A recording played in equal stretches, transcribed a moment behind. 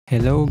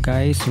Hello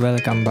guys,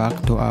 welcome back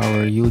to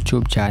our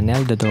YouTube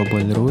channel, The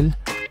Double Rule.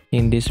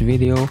 In this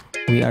video,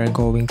 we are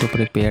going to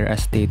prepare a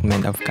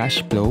statement of cash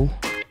flow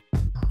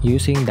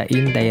using the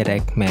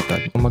indirect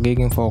method. Ang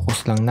magiging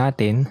focus lang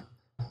natin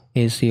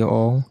is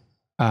yung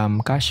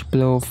cash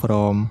flow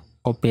from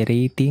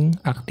operating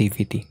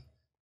activity.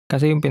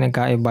 Kasi yung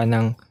pinagkaiba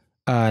ng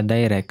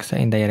direct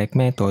sa indirect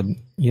method,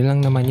 yun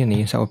lang naman yun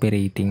sa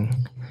operating.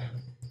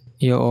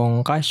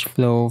 Yung cash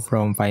flow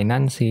from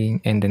financing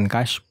and then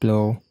cash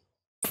flow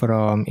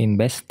from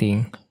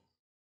investing,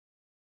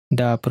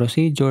 the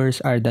procedures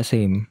are the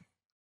same.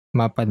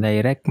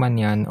 Mapa-direct man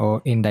yan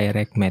o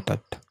indirect method.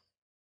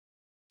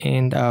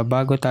 And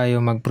bago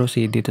tayo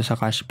mag-proceed dito sa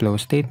cash flow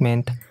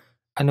statement,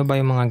 ano ba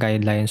yung mga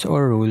guidelines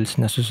or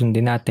rules na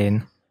susundin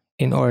natin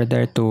in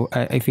order to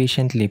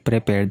efficiently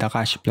prepare the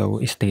cash flow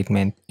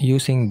statement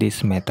using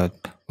this method?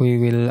 We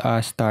will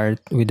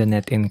start with the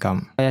net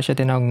income. Kaya siya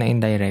tinawag na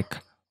indirect.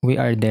 We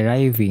are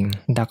deriving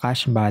the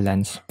cash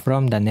balance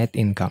from the net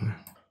income.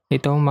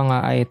 Itong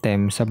mga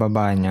items sa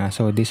baba niya,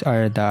 so these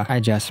are the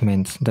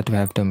adjustments that we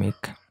have to make.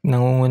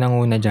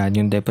 Nangungunang-una dyan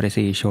yung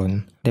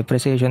depreciation.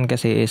 Depreciation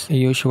kasi is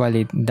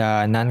usually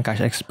the non-cash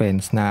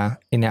expense na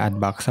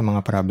ina-add back sa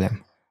mga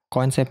problem.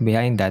 Concept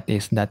behind that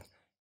is that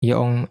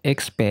yung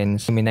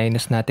expense,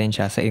 minus natin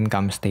siya sa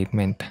income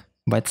statement.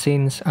 But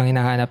since ang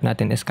hinahanap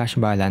natin is cash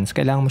balance,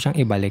 kailangan mo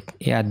siyang ibalik,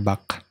 i-add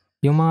back.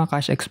 Yung mga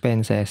cash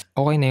expenses,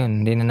 okay na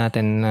yun, hindi na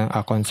natin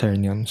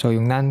concern yun. So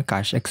yung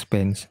non-cash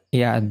expense,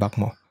 i-add back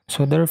mo.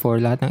 So therefore,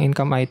 lahat ng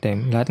income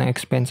item, lahat ng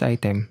expense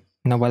item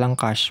na walang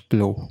cash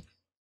flow,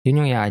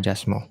 yun yung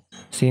i-adjust mo.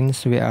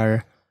 Since we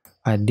are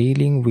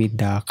dealing with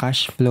the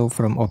cash flow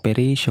from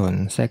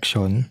operation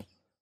section,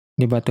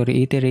 diba, to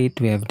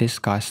reiterate, we have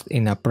discussed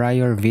in a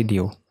prior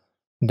video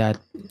that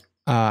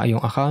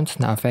yung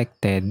accounts na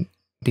affected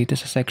dito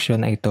sa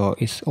section na ito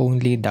is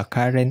only the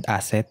current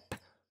asset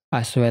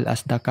as well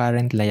as the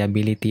current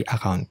liability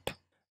account.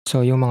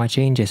 So yung mga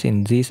changes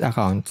in these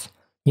accounts,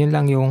 yun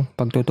lang yung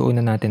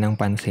pagtutuunan natin ng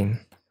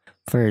pansin.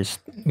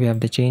 First, we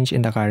have the change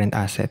in the current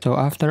asset. So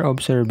after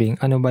observing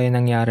ano ba yung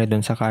nangyari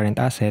dun sa current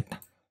asset,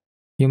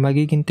 yung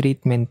magiging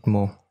treatment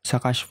mo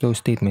sa cash flow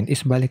statement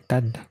is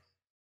baliktad.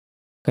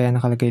 Kaya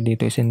nakalagay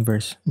dito is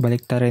inverse.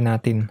 Baliktarin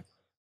natin.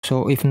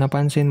 So if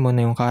napansin mo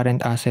na yung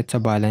current asset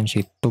sa balance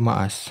sheet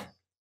tumaas,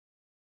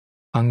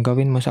 ang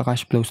gawin mo sa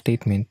cash flow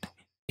statement,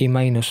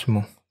 i-minus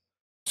mo.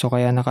 So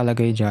kaya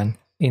nakalagay dyan,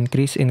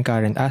 increase in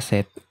current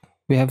asset,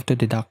 we have to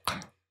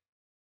deduct.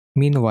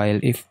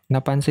 Meanwhile, if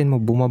napansin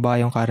mo bumaba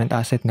yung current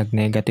asset,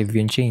 nag-negative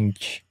yung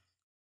change,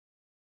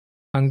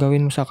 ang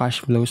gawin mo sa cash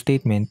flow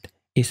statement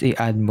is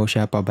i-add mo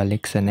siya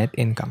pabalik sa net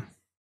income.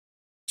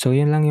 So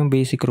yun lang yung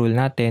basic rule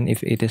natin.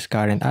 If it is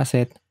current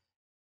asset,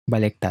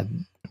 baliktad.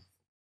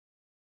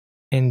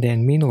 And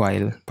then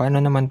meanwhile, paano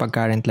naman pag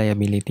current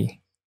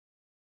liability?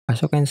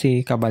 As you can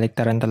see,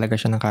 kabaliktaran talaga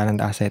siya ng current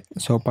asset.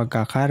 So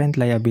pagka current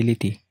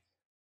liability,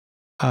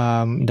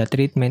 the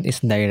treatment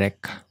is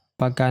direct.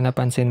 Pagka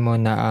napansin mo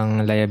na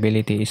ang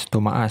liability is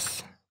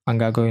tumaas, ang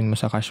gagawin mo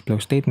sa cash flow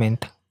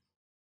statement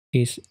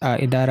is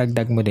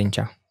idaragdag mo din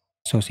siya.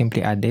 So simply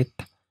add it.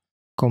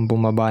 Kung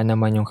bumaba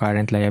naman yung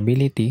current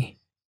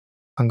liability,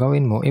 ang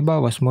gawin mo,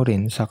 ibawas mo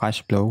rin sa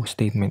cash flow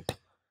statement.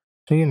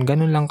 So yun,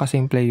 ganun lang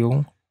kasimple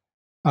yung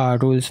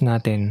rules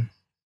natin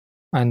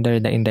under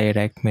the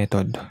indirect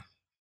method.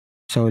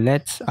 So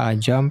let's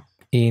jump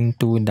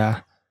into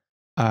the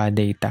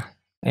data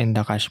and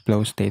the cash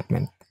flow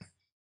statement.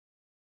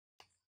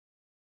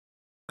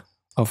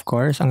 Of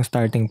course, ang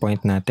starting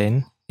point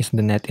natin is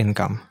the net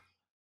income.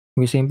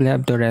 We simply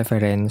have to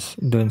reference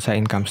dun sa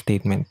income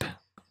statement.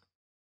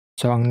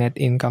 So, ang net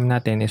income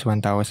natin is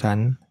 $1,000.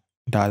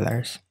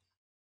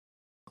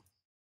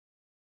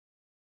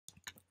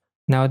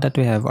 Now that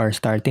we have our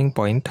starting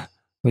point,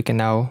 we can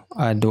now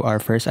do our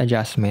first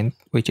adjustment,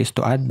 which is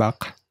to add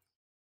back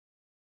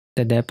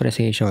the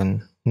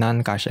depreciation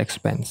non-cash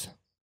expense.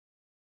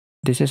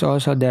 This is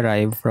also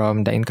derived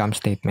from the income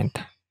statement.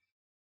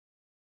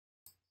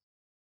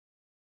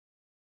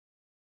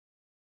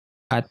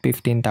 At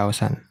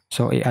 15,000.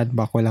 So, i-add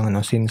back ko lang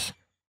since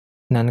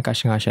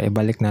non-cash nga siya,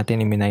 ibalik natin,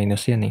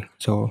 i-minus yan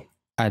So,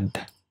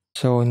 add.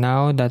 So,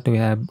 now that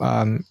we have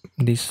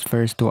these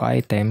first two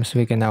items,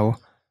 we can now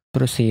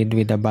proceed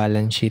with the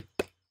balance sheet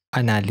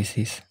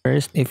analysis.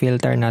 First,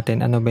 i-filter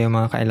natin ano ba yung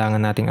mga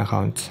kailangan nating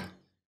accounts.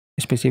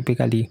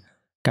 Specifically,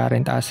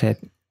 current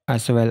asset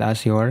as well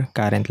as your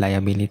current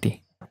liability.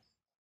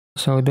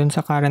 So, dun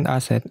sa current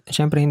asset,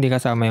 syempre hindi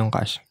kasama yung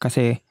cash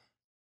kasi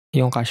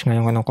yung cash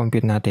ngayon anong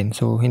compute natin.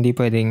 So, hindi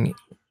pwedeng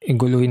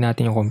iguluhin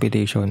natin yung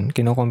computation.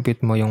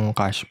 Kino-compute mo yung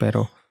cash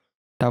pero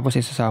tapos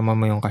isasama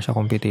mo yung cash sa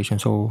computation.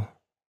 So,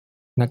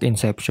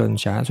 nag-inception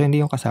siya. So,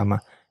 hindi yung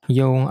kasama.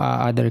 Yung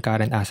other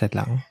current asset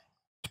lang.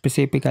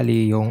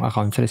 Specifically, yung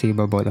accounts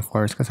receivable, of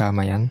course,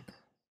 kasama yan.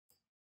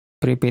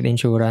 Prepaid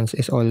insurance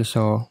is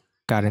also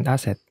current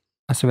asset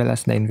as well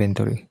as the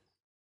inventory.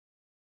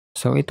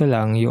 So, ito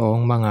lang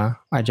yung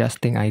mga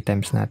adjusting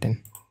items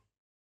natin.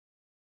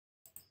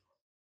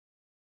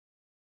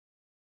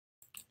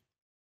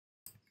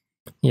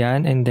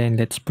 Yan, and then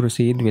let's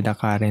proceed with the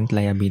current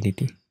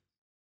liability.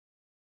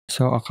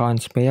 So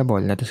accounts payable,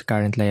 that is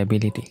current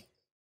liability.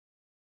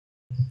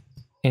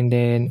 And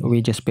then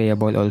wages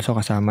payable also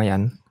kasama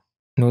yan.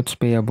 Notes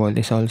payable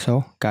is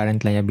also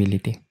current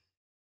liability.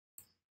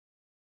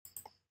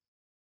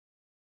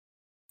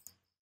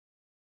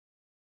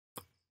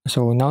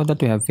 So now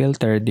that we have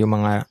filtered yung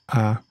mga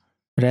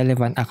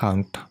relevant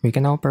account, we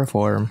can now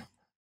perform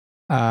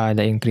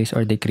the increase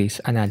or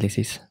decrease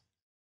analysis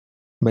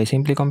by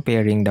simply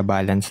comparing the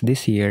balance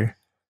this year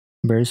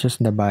versus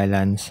the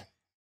balance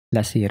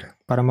last year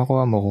para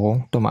makuha mo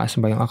kung tumaas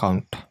ba yung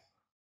account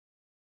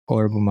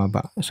or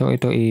bumaba. So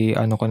ito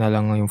ano ko na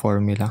lang yung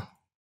formula.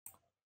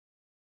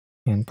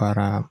 Yan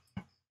para,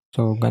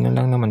 so ganun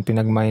lang naman,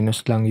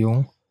 pinag-minus lang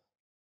yung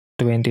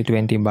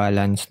 2020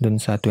 balance dun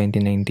sa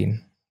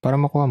 2019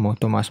 para makuha mo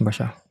tumaas ba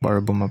siya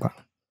or bumaba.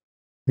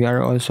 We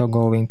are also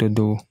going to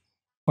do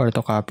or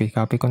to copy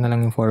ko na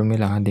lang yung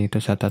formula dito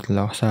sa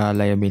tatlo sa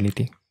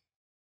liability.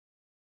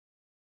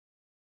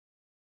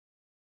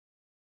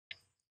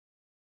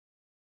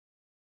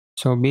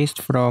 So based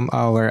from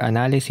our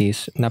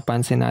analysis,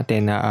 napansin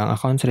natin na ang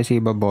accounts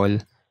receivable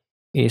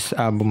is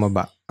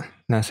bumaba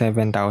na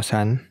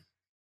 7,500.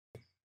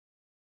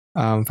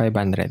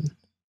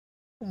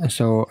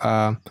 So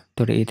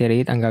to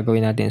reiterate, ang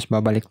gagawin natin is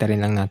babalik rin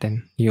lang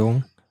natin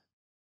yung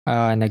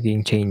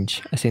naging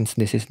change. Since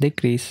this is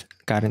decrease,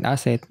 current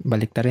asset,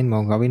 balik rin mo,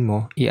 gawin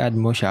mo, i-add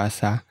mo siya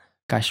sa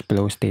cash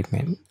flow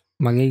statement.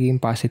 Magiging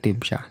positive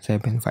siya,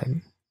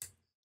 7,500.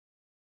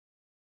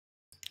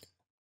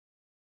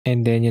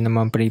 And then yun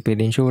naman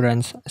prepaid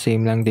insurance,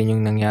 same lang din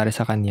yung nangyari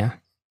sa kanya.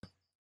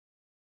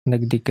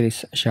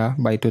 Nag-decrease siya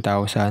by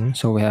 2,000,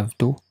 so we have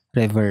to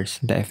reverse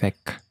the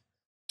effect.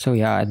 So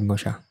i-add mo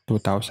siya,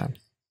 2,000.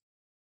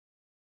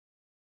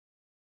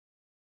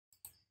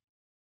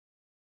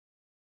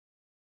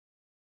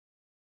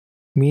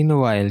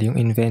 Meanwhile,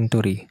 yung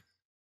inventory.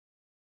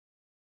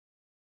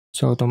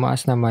 So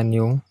tumaas naman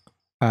yung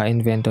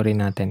inventory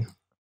natin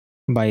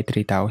by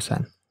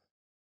 3,000.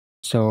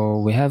 So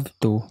we have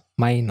to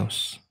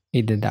minus,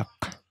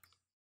 i-deduct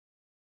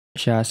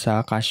siya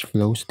sa cash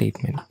flow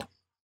statement.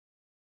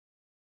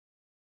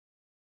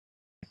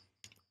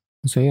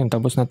 So yun,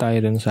 tapos na tayo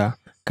dun sa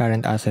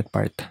current asset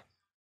part.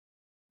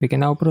 We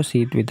can now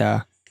proceed with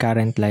the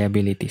current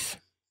liabilities.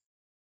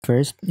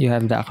 First, you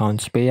have the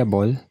accounts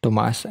payable,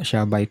 tumaas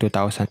siya by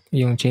 2,000.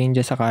 Yung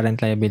changes sa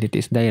current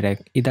liabilities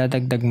direct,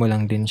 idadagdag mo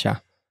lang din siya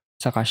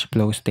sa cash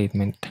flow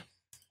statement.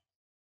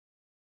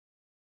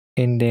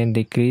 And then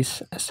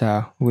decrease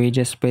sa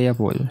wages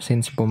payable,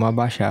 since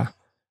bumaba siya,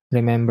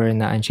 remember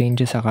na ang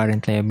changes sa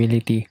current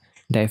liability,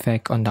 the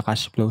effect on the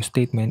cash flow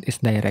statement is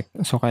direct.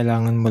 So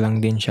kailangan mo lang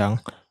din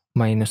siyang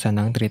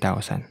minusan ng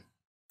 3,000.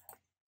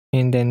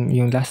 And then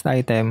yung last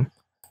item,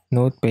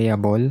 note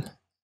payable.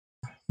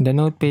 The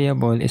note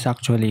payable is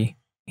actually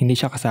hindi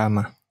siya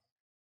kasama.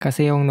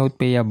 Kasi yung note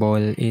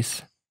payable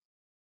is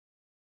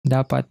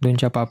dapat dun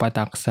siya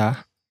papatak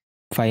sa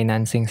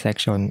financing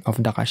section of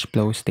the cash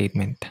flow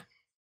statement.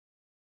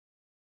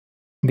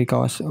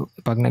 Because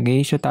pag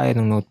nag-issue tayo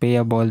ng note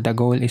payable, the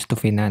goal is to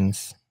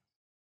finance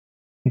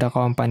the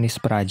company's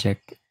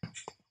project.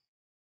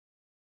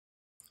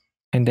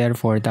 And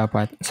therefore,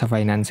 dapat sa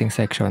financing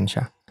section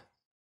siya.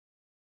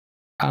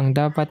 Ang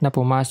dapat na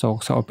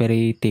pumasok sa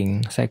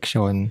operating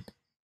section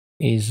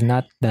is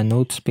not the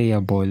notes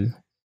payable,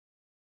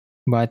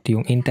 but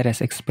yung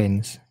interest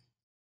expense.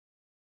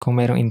 Kung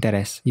mayroong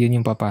interest, yun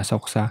yung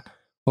papasok sa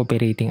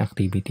operating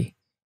activity.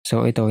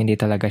 So ito, hindi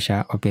talaga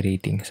siya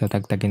operating. So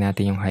tagtagin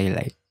natin yung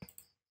highlight.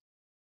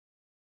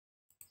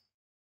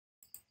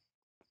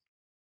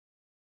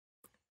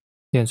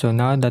 Yun, so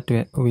now that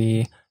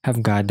we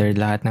have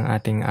gathered lahat ng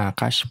ating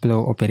cash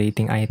flow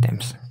operating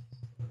items,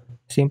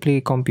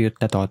 simply compute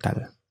the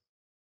total.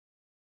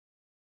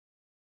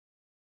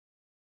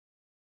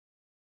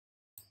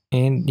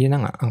 And yun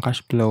na nga, ang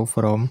cash flow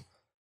from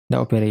the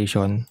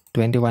operation,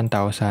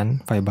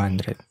 21,500.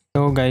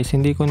 So guys,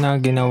 hindi ko na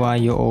ginawa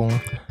yung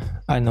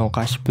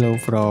cash flow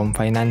from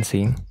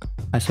financing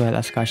as well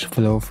as cash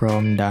flow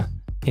from the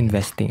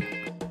investing.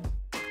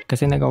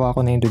 Kasi nagawa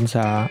ko na yun dun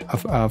sa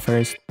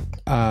first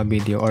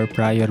video or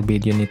prior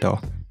video nito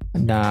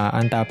na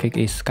ang topic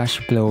is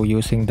cash flow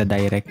using the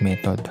direct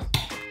method.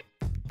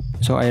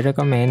 So I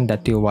recommend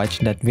that you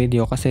watch that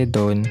video kasi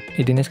doon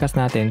i-discuss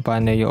natin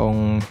paano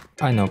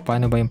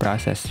ba yung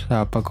process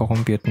sa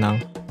pagko-compute ng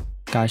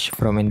cash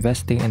from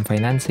investing and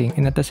financing,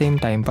 and at the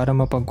same time para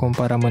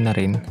mapagkumpara mo na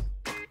rin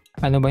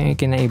ano ba yung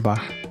ikinaiba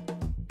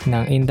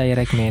ng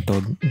indirect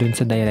method dun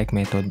sa direct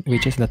method,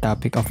 which is the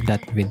topic of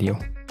that video.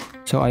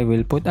 So I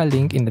will put a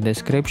link in the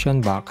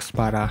description box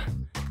para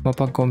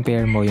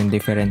mapag-compare mo yung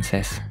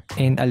differences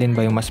and alin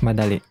ba yung mas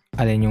madali,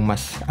 alin yung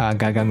mas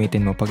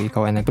gagamitin mo pag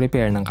ikaw ay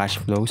nag-prepare ng cash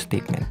flow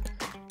statement.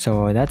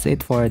 So that's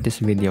it for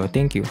this video.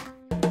 Thank you.